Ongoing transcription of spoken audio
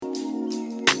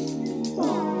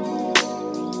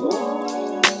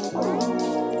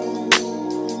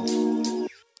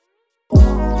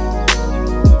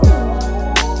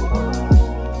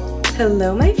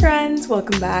Hello, my friends.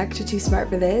 Welcome back to Too Smart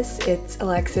for This. It's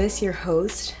Alexis, your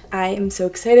host. I am so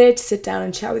excited to sit down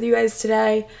and chat with you guys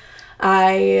today.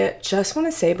 I just want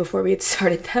to say before we get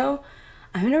started, though,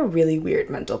 I'm in a really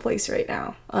weird mental place right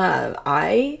now.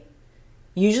 I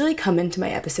usually come into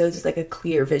my episodes with like a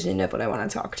clear vision of what I want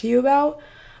to talk to you about,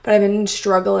 but I've been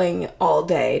struggling all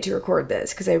day to record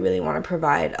this because I really want to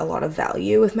provide a lot of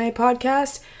value with my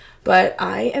podcast. But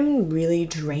I am really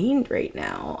drained right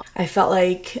now. I feel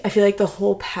like the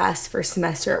whole past first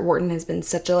semester at Wharton has been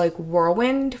such a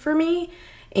whirlwind for me,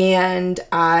 and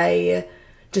I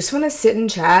just want to sit and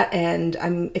chat.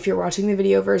 And if you're watching the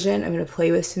video version, I'm going to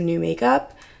play with some new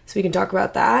makeup so we can talk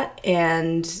about that.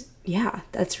 And yeah,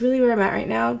 that's really where I'm at right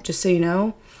now. Just so you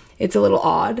know, it's a little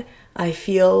odd. I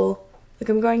feel like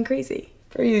I'm going crazy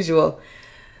per usual.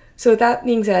 So with that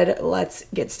being said, let's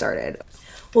get started.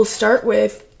 We'll start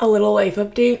with a little life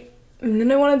update, and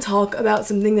then I want to talk about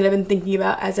something that I've been thinking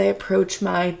about as I approach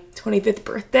my 25th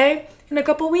birthday in a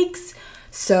couple weeks.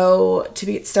 So to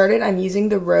get started, I'm using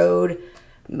the Rhode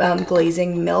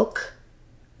glazing milk.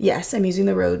 Yes, I'm using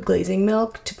the Rhode glazing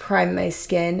milk to prime my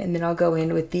skin, and then I'll go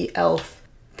in with the e.l.f.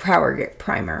 Power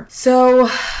Primer. So,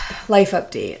 life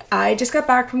update. I just got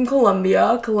back from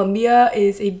Colombia. Colombia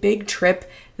is a big trip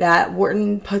that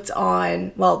Wharton puts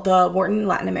on, the Wharton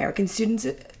Latin American Students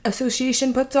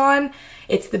Association puts on.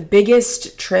 It's the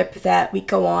biggest trip that we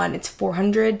go on. It's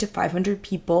 400 to 500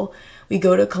 people. We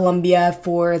go to Colombia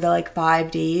for the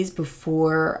 5 days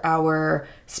before our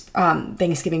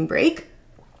Thanksgiving break.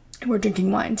 We're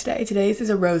drinking wine today. Today's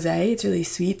is a rosé. It's really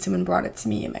sweet. Someone brought it to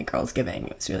me at my girls' giving.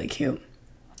 It was really cute.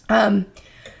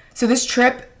 So this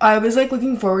trip, I was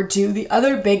looking forward to. The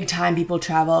other big time people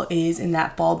travel is in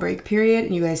that fall break period.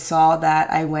 And you guys saw that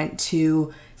I went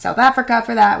to South Africa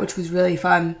for that, which was really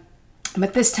fun.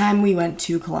 But this time we went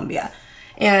to Colombia.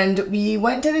 And we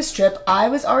went to this trip. I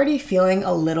was already feeling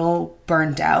a little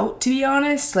burnt out, to be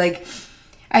honest. I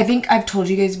think I've told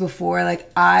you guys before,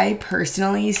 I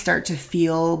personally start to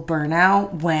feel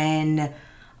burnout when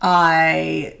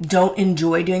I don't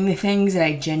enjoy doing the things that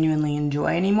I genuinely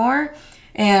enjoy anymore.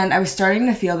 And I was starting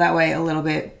to feel that way a little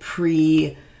bit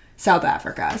pre-South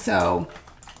Africa.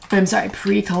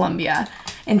 Pre-Colombia.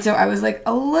 And so I was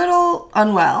a little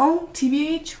unwell,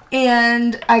 TBH.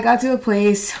 And I got to a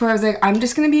place where I was I'm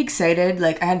just going to be excited.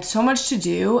 I had so much to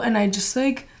do, and I just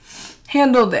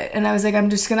handled it. And I was I'm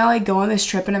just going to go on this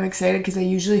trip, and I'm excited because I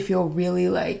usually feel really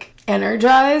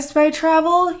energized by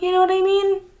travel. You know what I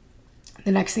mean?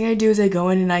 The next thing I do is I go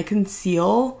in and I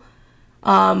conceal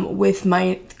with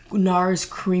my NARS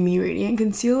Creamy Radiant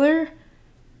Concealer.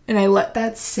 And I let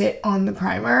that sit on the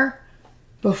primer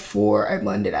before I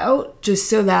blend it out, just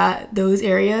so that those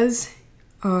areas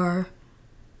are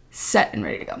set and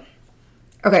ready to go.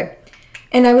 Okay.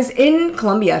 And I was in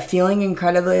Colombia feeling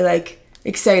incredibly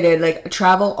excited.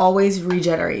 Travel always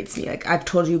regenerates me. I've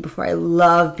told you before, I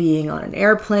love being on an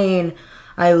airplane.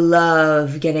 I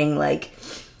love getting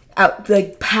out,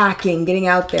 packing, getting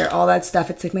out there, all that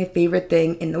stuff. It's my favorite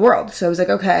thing in the world. So I was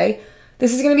okay,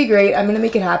 this is gonna be great. I'm gonna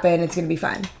make it happen. It's gonna be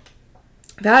fine.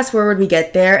 Fast forward, we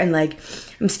get there, and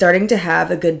I'm starting to have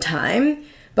a good time.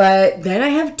 But then I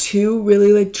have two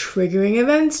really triggering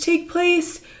events take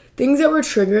place. Things that were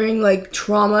triggering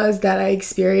traumas that I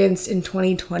experienced in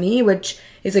 2020, which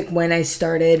is when I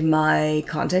started my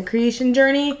content creation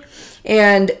journey.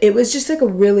 And it was just a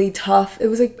really tough, it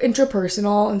was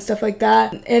interpersonal and stuff like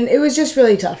that. And it was just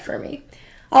really tough for me.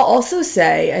 I'll also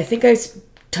say, I think I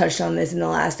touched on this in the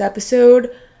last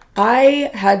episode, I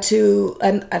had to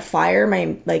fire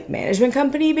my management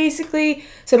company basically.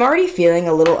 So I'm already feeling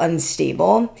a little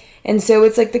unstable. And so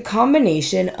it's the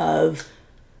combination of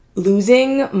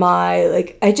losing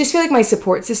my, I just feel my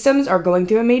support systems are going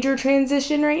through a major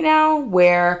transition right now,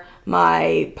 where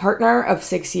my partner of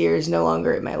 6 years no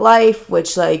longer in my life,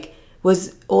 which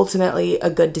was ultimately a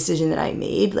good decision that I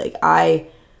made.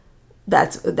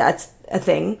 That's a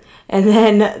thing. And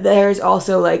then there's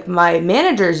also my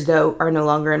managers, though, are no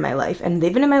longer in my life, and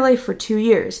they've been in my life for 2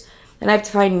 years, and I have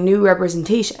to find new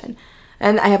representation.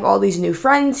 And I have all these new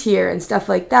friends here and stuff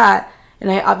like that.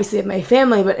 And I obviously have my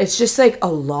family, but it's just a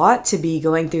lot to be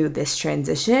going through this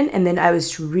transition. And then I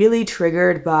was really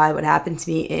triggered by what happened to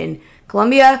me in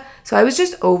Colombia. So I was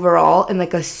just overall in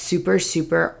a super,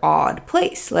 super odd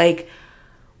place.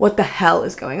 What the hell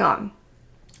is going on?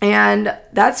 And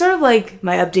that's sort of my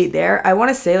update there. I want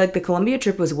to say the Colombia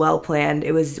trip was well planned.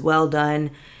 It was well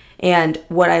done. And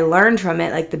what I learned from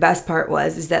it, the best part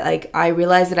is that I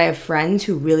realized that I have friends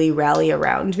who really rally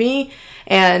around me,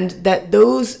 and that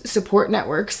those support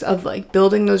networks of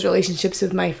building those relationships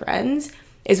with my friends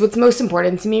is what's most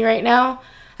important to me right now.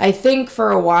 I think for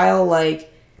a while,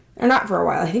 or not for a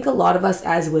while, I think a lot of us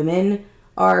as women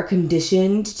are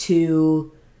conditioned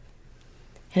to,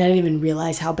 and I didn't even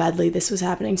realize how badly this was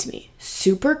happening to me,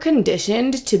 super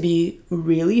conditioned to be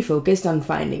really focused on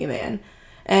finding a man.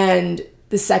 And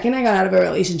the second I got out of a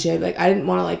relationship, like, I didn't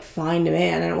want to, like, find a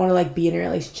man. I don't want to, like, be in a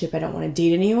relationship. I don't want to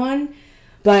date anyone.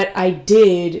 But I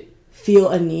did feel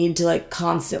a need to, like,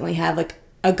 constantly have, like,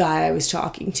 a guy I was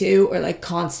talking to, or, like,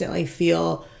 constantly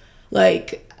feel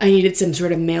like I needed some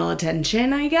sort of male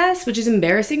attention, I guess, which is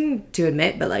embarrassing to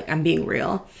admit, but, like, I'm being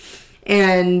real.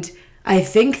 And I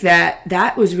think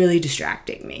that was really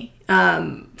distracting me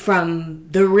from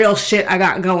the real shit I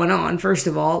got going on. First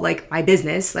of all, like, my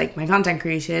business, like, my content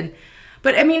creation.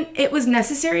 But, I mean, it was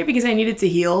necessary because I needed to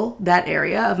heal that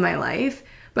area of my life.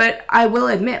 But I will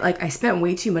admit, like, I spent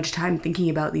way too much time thinking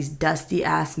about these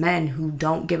dusty-ass men who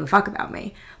don't give a fuck about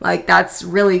me. Like, that's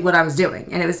really what I was doing.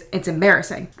 And it's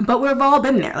embarrassing. But we've all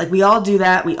been there. Like, we all do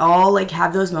that. We all, like,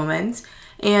 have those moments.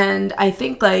 And I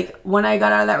think, like, when I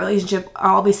got out of that relationship,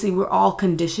 obviously we're all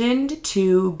conditioned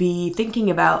to be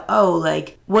thinking about, oh,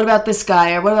 like, what about this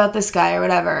guy, or what about this guy, or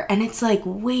whatever. And it's like,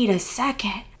 wait a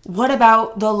second. What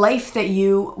about the life that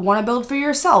you want to build for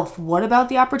yourself? What about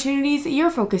the opportunities that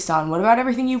you're focused on? What about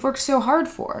everything you've worked so hard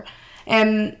for?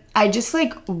 And I just,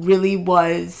 like, really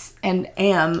was and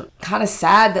am kind of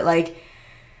sad that, like,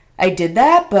 I did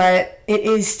that, but it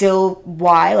is still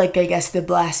why, like, I guess the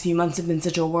last few months have been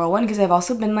such a whirlwind, because I've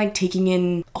also been, like, taking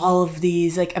in all of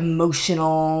these, like,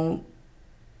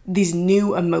 these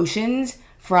new emotions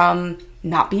from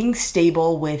not being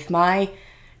stable with my,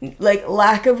 like,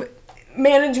 lack of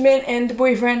management and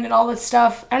boyfriend and all this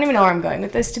stuff. I don't even know where I'm going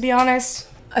with this, to be honest.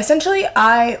 Essentially,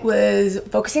 I was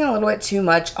focusing a little bit too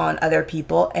much on other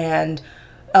people and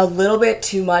a little bit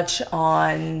too much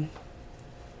on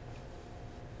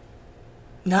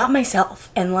not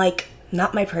myself and, like,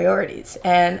 not my priorities.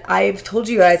 And I've told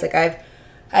you guys, like, I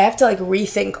have to, like,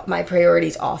 rethink my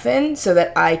priorities often so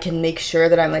that I can make sure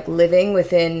that I'm, like, living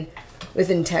with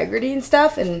integrity and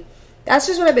stuff. And that's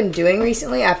just what I've been doing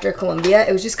recently after Colombia.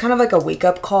 It was just kind of like a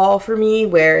wake-up call for me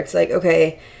where it's like,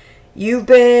 okay, you've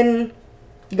been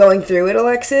going through it,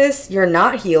 Alexis. You're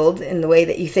not healed in the way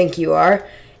that you think you are.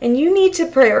 And you need to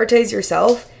prioritize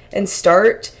yourself and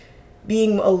start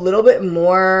being a little bit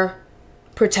more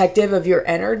protective of your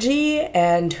energy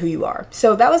and who you are.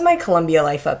 So that was my Colombia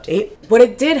life update. What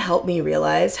it did help me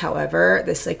realize, however,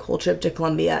 this, like, whole trip to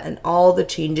Colombia and all the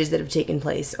changes that have taken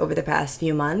place over the past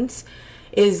few months,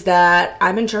 is that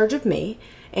I'm in charge of me,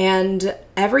 and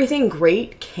everything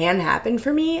great can happen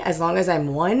for me as long as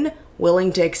I'm, 1,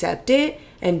 willing to accept it,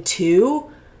 and 2,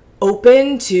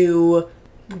 open to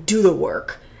do the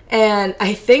work. And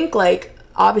I think, like,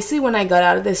 obviously when I got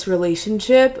out of this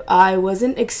relationship, I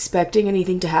wasn't expecting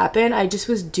anything to happen. I just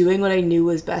was doing what I knew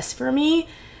was best for me.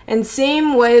 And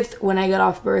same with when I got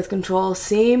off birth control,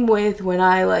 same with when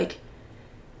I, like,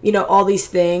 you know, all these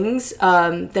things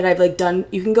that I've, like, done.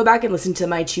 You can go back and listen to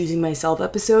my Choosing Myself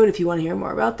episode if you want to hear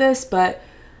more about this. But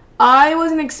I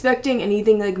wasn't expecting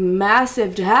anything, like,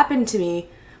 massive to happen to me.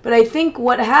 But I think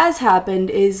what has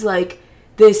happened is, like,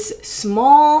 this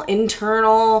small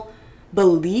internal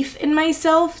belief in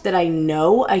myself that I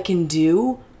know I can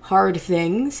do hard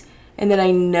things, and that I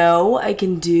know I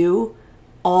can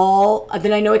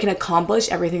accomplish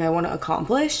everything I want to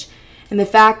accomplish. And the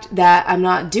fact that I'm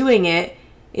not doing it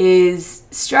is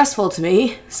stressful to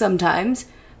me sometimes.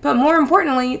 But more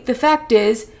importantly, the fact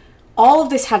is, all of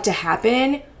this had to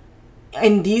happen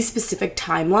in these specific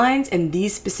timelines and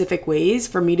these specific ways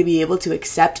for me to be able to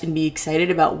accept and be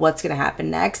excited about what's going to happen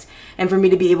next, and for me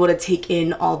to be able to take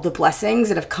in all the blessings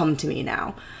that have come to me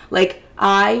now. Like,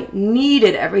 I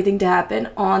needed everything to happen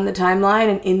on the timeline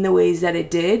and in the ways that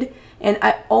it did. And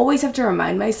I always have to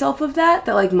remind myself of that,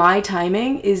 like, my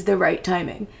timing is the right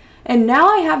timing. And now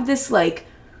I have this, like,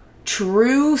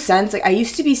 true sense. Like, I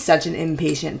used to be such an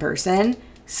impatient person.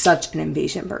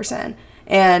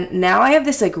 And now I have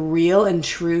this, like, real and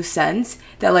true sense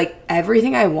that, like,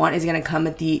 everything I want is going to come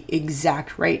at the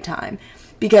exact right time.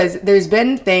 Because there's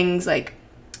been things, like,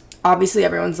 obviously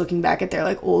everyone's looking back at their,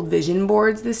 like, old vision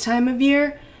boards this time of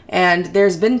year. And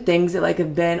there's been things that, like,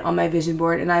 have been on my vision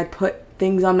board. And I put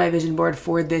things on my vision board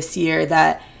for this year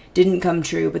that didn't come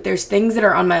true. But there's things that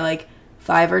are on my, like,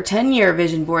 5 or 10 year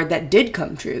vision board that did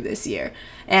come true this year.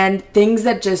 And things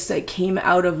that just, like, came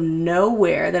out of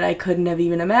nowhere that I couldn't have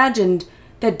even imagined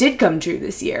that did come true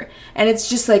this year. And it's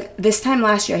just, like, this time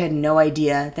last year I had no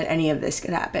idea that any of this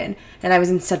could happen. And I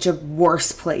was in such a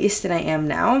worse place than I am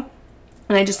now.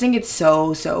 And I just think it's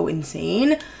so, so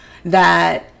insane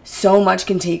that so much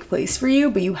can take place for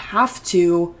you, but you have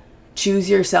to choose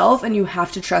yourself and you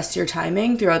have to trust your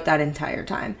timing throughout that entire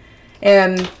time.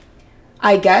 And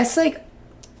I guess, like,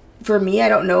 for me,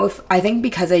 I think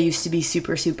because I used to be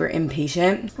super, super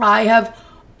impatient, I have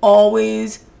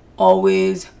always,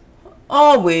 always,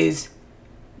 always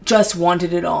just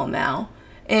wanted it all now.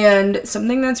 And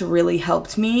something that's really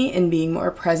helped me in being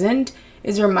more present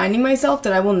is reminding myself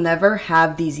that I will never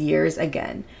have these years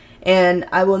again. And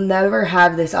I will never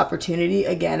have this opportunity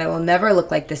again. I will never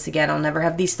look like this again. I'll never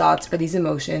have these thoughts or these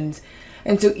emotions.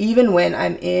 And so even when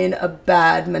I'm in a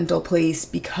bad mental place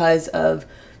because of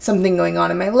something going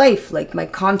on in my life, like my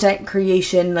content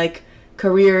creation, like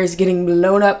career is getting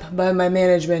blown up by my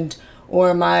management,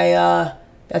 or my,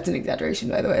 that's an exaggeration,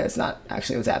 by the way. That's not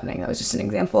actually what's happening. That was just an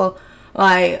example.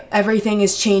 Everything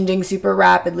is changing super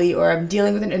rapidly, or I'm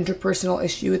dealing with an interpersonal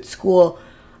issue at school.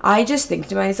 I just think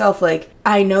to myself, like,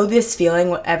 I know this feeling,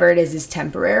 whatever it is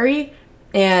temporary,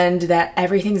 and that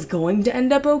everything's going to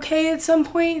end up okay at some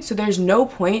point. So there's no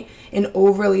point in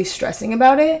overly stressing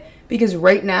about it, because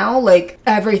right now, like,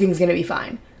 everything's going to be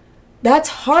fine. That's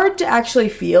hard to actually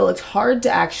feel. It's hard to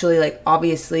actually, like,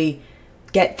 obviously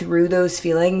get through those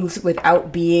feelings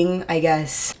without being, I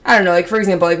guess, I don't know, like, for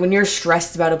example, like when you're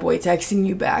stressed about a boy texting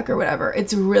you back or whatever,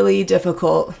 it's really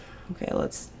difficult. Okay,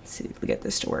 let's see if we get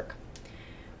this to work.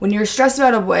 When you're stressed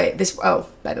about a boy,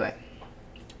 by the way,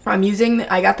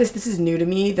 I got this is new to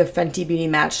me, the Fenty Beauty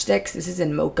Matchsticks. This is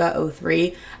in Mocha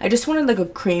 03. I just wanted like a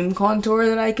cream contour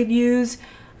that I could use.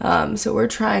 So we're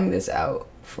trying this out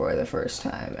for the first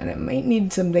time, and it might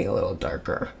need something a little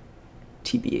darker,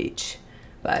 TBH.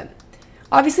 But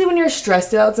obviously when you're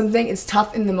stressed about something, it's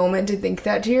tough in the moment to think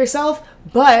that to yourself,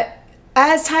 but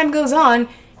as time goes on,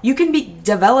 you can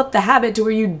develop the habit to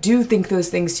where you do think those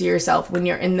things to yourself when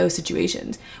you're in those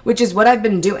situations, which is what I've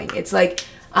been doing. It's like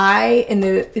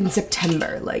in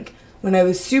September, like when I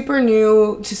was super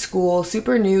new to school,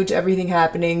 super new to everything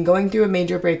happening, going through a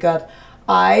major breakup,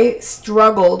 I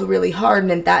struggled really hard.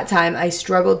 And at that time, I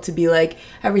struggled to be like,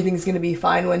 everything's going to be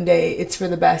fine one day. It's for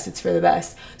the best. It's for the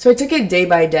best. So I took it day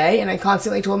by day, and I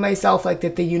constantly told myself like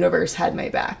that the universe had my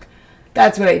back.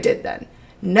 That's what I did then.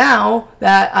 Now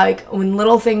that, like, when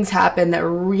little things happen that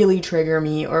really trigger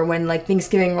me, or when like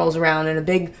Thanksgiving rolls around and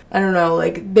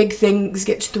big things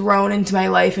get thrown into my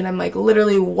life and I'm like,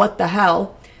 literally, what the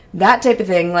hell? That type of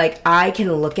thing, like, I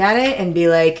can look at it and be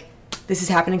like, this is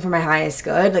happening for my highest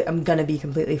good. Like, I'm gonna be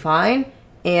completely fine.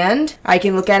 And I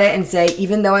can look at it and say,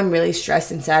 even though I'm really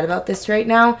stressed and sad about this right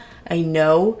now, I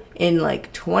know in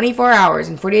like 24 hours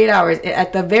and 48 hours,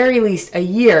 at the very least a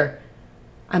year,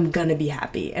 I'm gonna be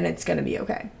happy and it's gonna be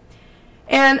okay.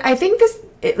 And I think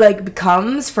it like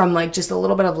comes from like just a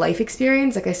little bit of life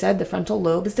experience. Like I said, the frontal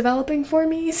lobe is developing for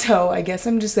me. So I guess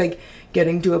I'm just like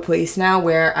getting to a place now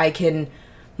where I can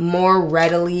more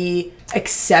readily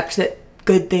accept that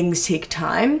good things take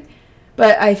time.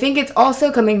 But I think it's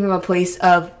also coming from a place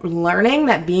of learning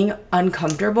that being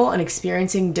uncomfortable and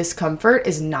experiencing discomfort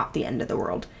is not the end of the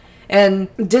world. And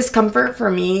discomfort for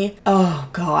me, oh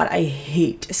God, I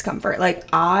hate discomfort. Like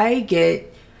I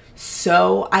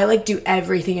like do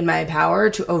everything in my power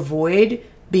to avoid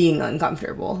being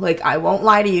uncomfortable. Like I won't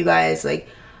lie to you guys. Like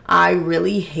I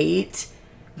really hate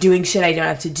doing shit I don't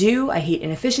have to do. I hate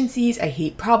inefficiencies. I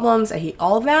hate problems. I hate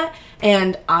all of that.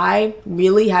 And I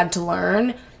really had to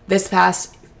learn this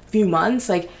past few months,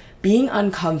 like being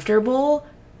uncomfortable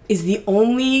is the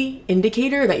only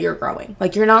indicator that you're growing.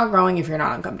 Like you're not growing if you're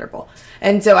not uncomfortable.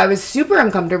 And so I was super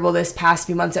uncomfortable this past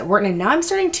few months at work, and now I'm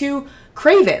starting to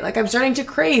crave it. Like I'm starting to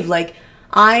crave, like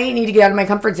I need to get out of my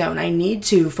comfort zone. I need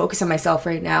to focus on myself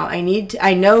right now.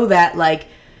 I know that like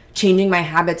changing my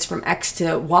habits from X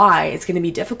to Y, it's going to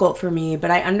be difficult for me,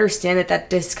 but I understand that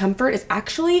discomfort is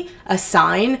actually a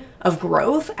sign of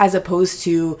growth as opposed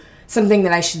to something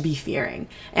that I should be fearing.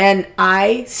 And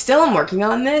I still am working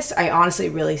on this. I honestly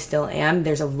really still am.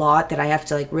 There's a lot that I have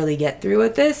to like really get through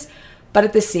with this. But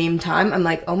at the same time, I'm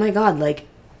like, oh my God, like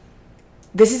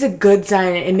this is a good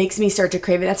sign. It makes me start to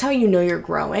crave it. That's how you know you're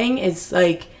growing, is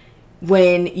like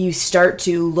when you start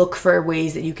to look for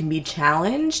ways that you can be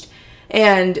challenged.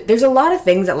 And there's a lot of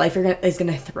things that life is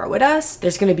going to throw at us.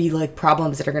 There's going to be like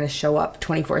problems that are going to show up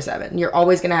 24/7. You're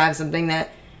always going to have something that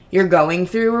you're going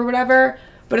through or whatever.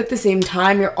 But at the same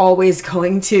time, you're always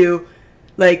going to,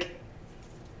 like,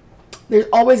 there's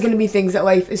always going to be things that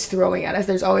life is throwing at us.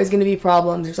 There's always going to be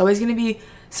problems. There's always going to be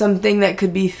something that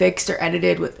could be fixed or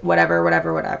edited with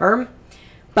whatever.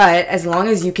 But as long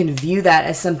as you can view that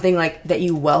as something like that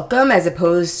you welcome as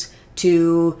opposed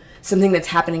to something that's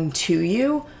happening to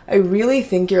you, I really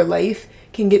think your life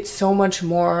can get so much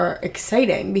more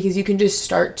exciting, because you can just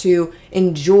start to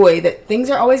enjoy that things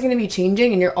are always going to be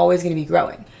changing and you're always going to be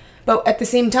growing. But at the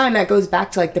same time, that goes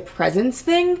back to like the presence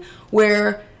thing,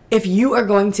 where if you are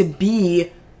going to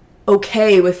be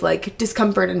okay with like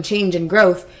discomfort and change and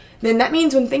growth, then that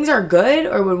means when things are good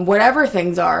or when whatever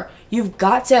things are, you've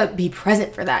got to be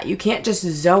present for that. You can't just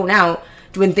zone out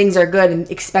when things are good and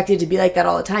expect it to be like that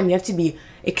all the time. You have to be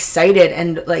excited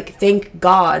and like thank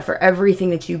God for everything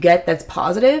that you get that's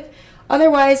positive.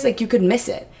 Otherwise, like you could miss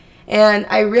it. And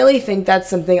I really think that's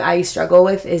something I struggle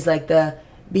with, is like the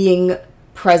being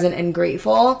present and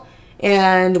grateful.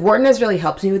 And Wharton has really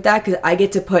helped me with that, because I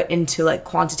get to put into like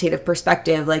quantitative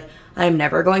perspective, like I'm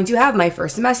never going to have my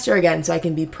first semester again, so I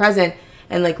can be present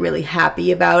and like really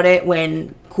happy about it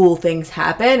when cool things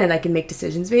happen, and I can make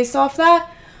decisions based off that.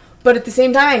 But at the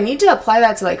same time, I need to apply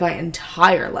that to like my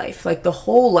entire life, like the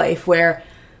whole life, where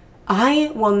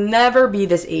I will never be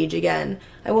this age again.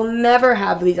 I will never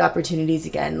have these opportunities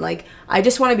again. Like, I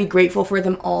just want to be grateful for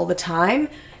them all the time,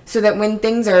 so that when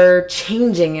things are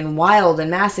changing and wild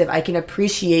and massive, I can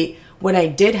appreciate what I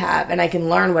did have, and I can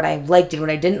learn what I liked and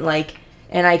what I didn't like,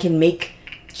 and I can make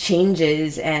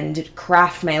changes and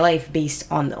craft my life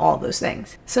based on all those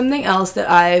things. Something else that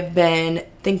I've been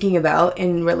thinking about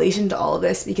in relation to all of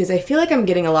this, because I feel like I'm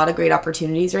getting a lot of great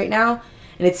opportunities right now,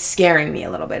 and it's scaring me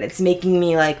a little bit. It's making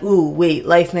me like, ooh, wait,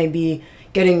 life might be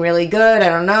getting really good. I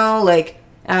don't know. Like,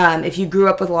 if you grew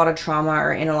up with a lot of trauma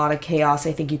or in a lot of chaos,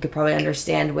 I think you could probably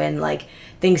understand when like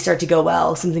things start to go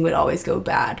well, something would always go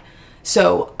bad.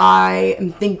 So I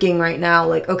am thinking right now,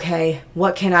 like, okay,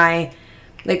 what can I,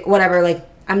 like, whatever, like,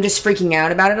 I'm just freaking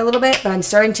out about it a little bit, but I'm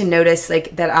starting to notice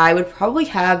like that I would probably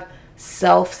have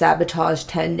self-sabotage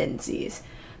tendencies.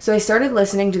 So I started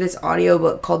listening to this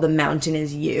audiobook called The Mountain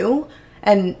Is You,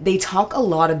 and they talk a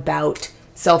lot about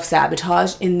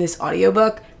self-sabotage in this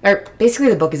audiobook. Or basically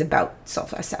the book is about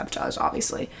self-sabotage,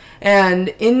 obviously. And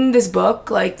in this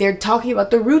book, like, they're talking about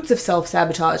the roots of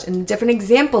self-sabotage and different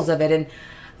examples of it, and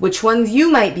which ones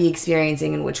you might be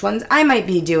experiencing and which ones I might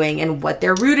be doing, and what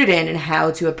they're rooted in and how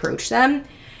to approach them.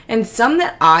 And some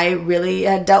that I really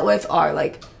had dealt with are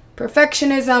like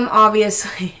perfectionism,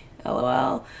 obviously,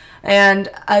 lol, and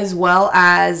as well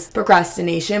as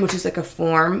procrastination, which is like a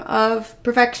form of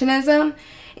perfectionism.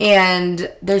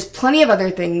 And there's plenty of other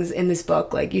things in this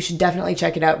book. Like, you should definitely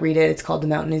check it out, read it. It's called The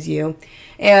Mountain Is You.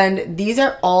 And these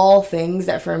are all things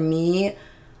that for me,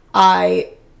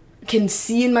 I can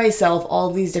see in myself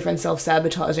all these different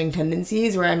self-sabotaging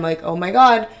tendencies where I'm like, oh my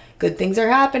God, good things are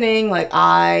happening. Like,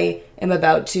 I am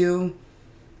about to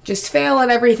just fail at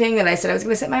everything that I said I was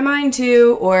going to set my mind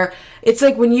to. Or it's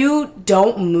like when you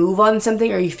don't move on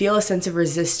something or you feel a sense of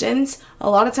resistance,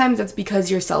 a lot of times that's because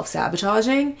you're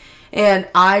self-sabotaging. And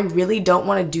I really don't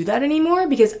want to do that anymore,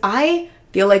 because I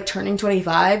feel like turning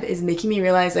 25 is making me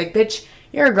realize, like, bitch,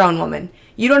 you're a grown woman.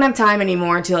 You don't have time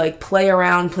anymore to like play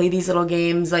around, play these little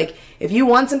games. Like, if you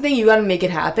want something, you got to make it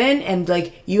happen. And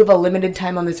like, you have a limited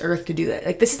time on this earth to do that.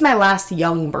 Like, this is my last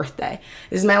young birthday.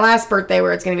 This is my last birthday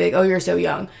where it's going to be like, oh, you're so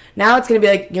young. Now it's going to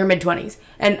be like, you're mid-20s.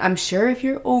 And I'm sure if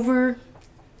you're over,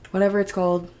 whatever it's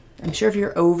called, I'm sure if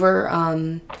you're over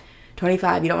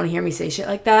 25, you don't want to hear me say shit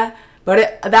like that.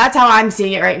 But that's how I'm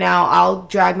seeing it right now. I'll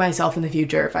drag myself in the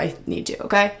future if I need to,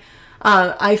 okay?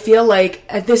 I feel like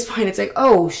at this point it's like,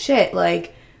 oh shit,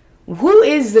 like, who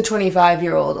is the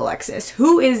 25-year-old Alexis?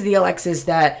 Who is the Alexis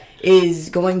that is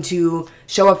going to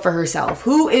show up for herself?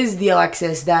 Who is the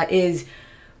Alexis that is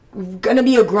gonna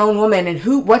be a grown woman?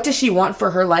 And what does she want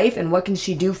for her life, and what can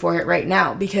she do for it right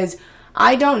now? Because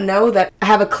I don't know that I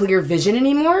have a clear vision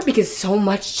anymore, because so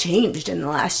much changed in the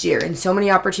last year, and so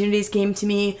many opportunities came to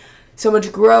me, so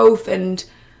much growth and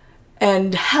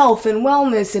health and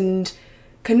wellness and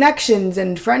connections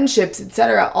and friendships,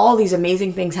 etc. All these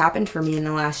amazing things happened for me in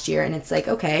the last year. And it's like,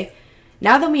 okay,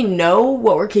 now that we know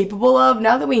what we're capable of,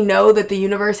 now that we know that the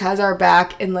universe has our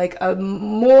back in like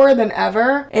more than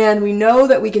ever, and we know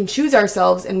that we can choose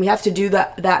ourselves, and we have to do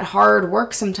that hard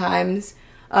work sometimes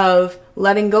of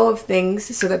letting go of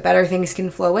things so that better things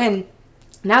can flow in.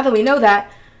 Now that we know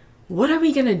that, what are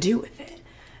we going to do with it?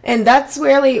 And that's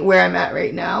really where I'm at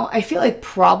right now. I feel like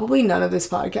probably none of this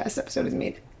podcast episode has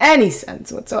made any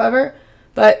sense whatsoever.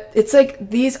 But it's like,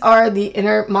 these are the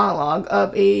inner monologue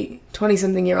of a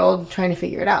 20-something-year-old trying to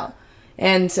figure it out.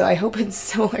 And so I hope it's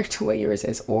similar to what yours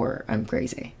is, or I'm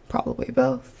crazy. Probably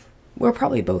both. We're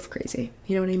probably both crazy.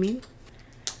 You know what I mean?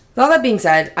 With all that being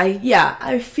said,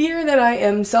 I fear that I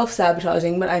am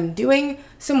self-sabotaging, but I'm doing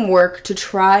some work to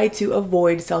try to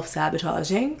avoid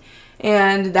self-sabotaging.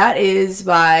 And that is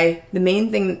by the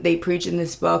main thing that they preach in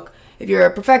this book. If you're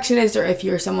a perfectionist, or if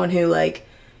you're someone who like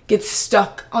gets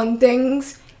stuck on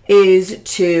things, is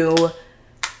to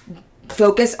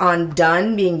focus on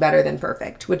done being better than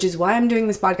perfect, which is why I'm doing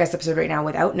this podcast episode right now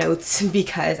without notes,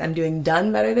 because I'm doing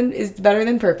done is better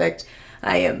than perfect.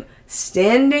 I am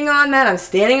standing on that. I'm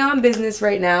standing on business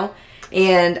right now.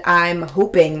 And I'm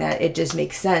hoping that it just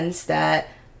makes sense that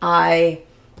I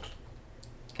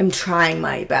am trying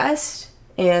my best.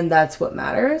 And that's what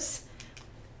matters.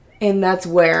 And that's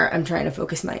where I'm trying to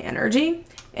focus my energy.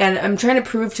 And I'm trying to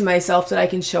prove to myself that I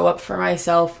can show up for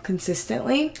myself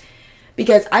consistently.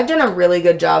 Because I've done a really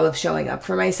good job of showing up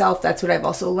for myself. That's what I've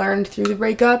also learned through the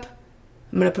breakup.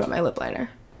 I'm going to put on my lip liner.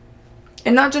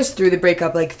 And not just through the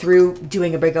breakup, like through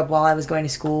doing a breakup while I was going to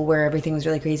school where everything was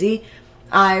really crazy.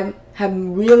 I have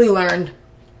really learned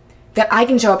that I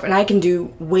can show up and I can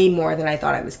do way more than I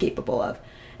thought I was capable of.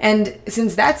 And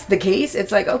since that's the case,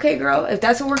 it's like, okay, girl, if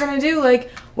that's what we're going to do, like,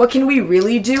 what can we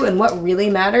really do and what really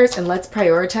matters? And let's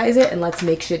prioritize it and let's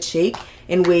make shit shake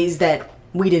in ways that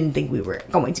we didn't think we were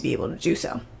going to be able to do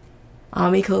so.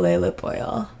 Amicale lip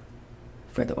oil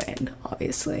for the win,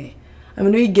 obviously. I'm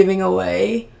going to be giving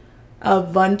away a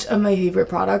bunch of my favorite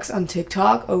products on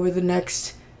TikTok over the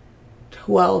next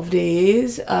 12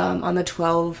 days, on the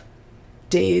 12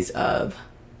 days of,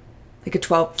 like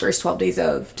first 12 days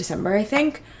of December, I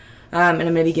think. And I'm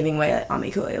going to be giving away an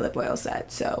Amicale lip oil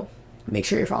set, so make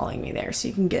sure you're following me there so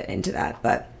you can get into that.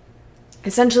 But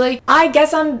essentially, I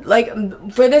guess I'm, like,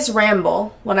 for this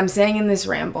ramble, what I'm saying in this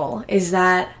ramble is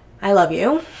that I love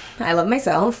you, I love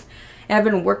myself, and I've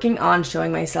been working on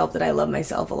showing myself that I love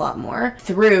myself a lot more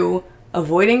through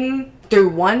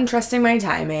one, trusting my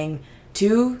timing,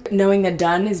 2, knowing that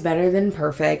done is better than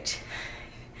perfect,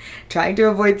 trying to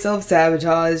avoid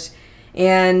self-sabotage,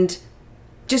 and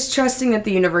just trusting that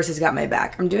the universe has got my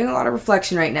back. I'm doing a lot of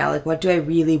reflection right now, like what do I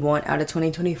really want out of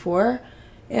 2024?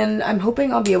 And I'm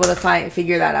hoping I'll be able to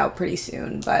figure that out pretty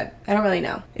soon, but I don't really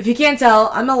know. If you can't tell,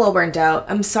 I'm a little burnt out.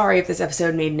 I'm sorry if this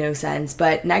episode made no sense,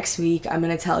 but next week I'm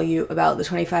going to tell you about the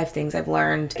 25 things I've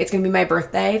learned. It's going to be my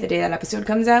birthday, the day that episode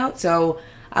comes out, so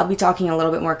I'll be talking a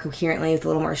little bit more coherently with a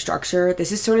little more structure.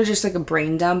 This is sort of just like a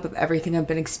brain dump of everything I've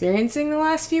been experiencing the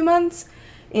last few months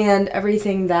and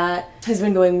everything that has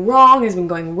been going wrong, has been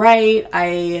going right.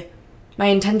 My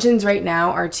intentions right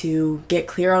now are to get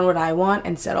clear on what I want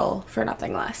and settle for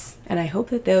nothing less. And I hope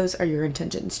that those are your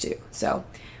intentions too. So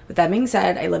with that being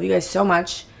said, I love you guys so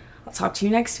much. I'll talk to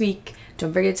you next week.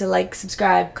 Don't forget to like,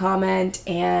 subscribe, comment,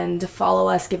 and follow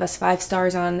us. Give us 5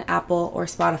 stars on Apple or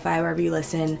Spotify, wherever you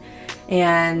listen.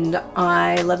 And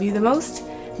I love you the most.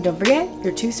 And don't forget,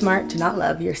 you're too smart to not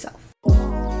love yourself.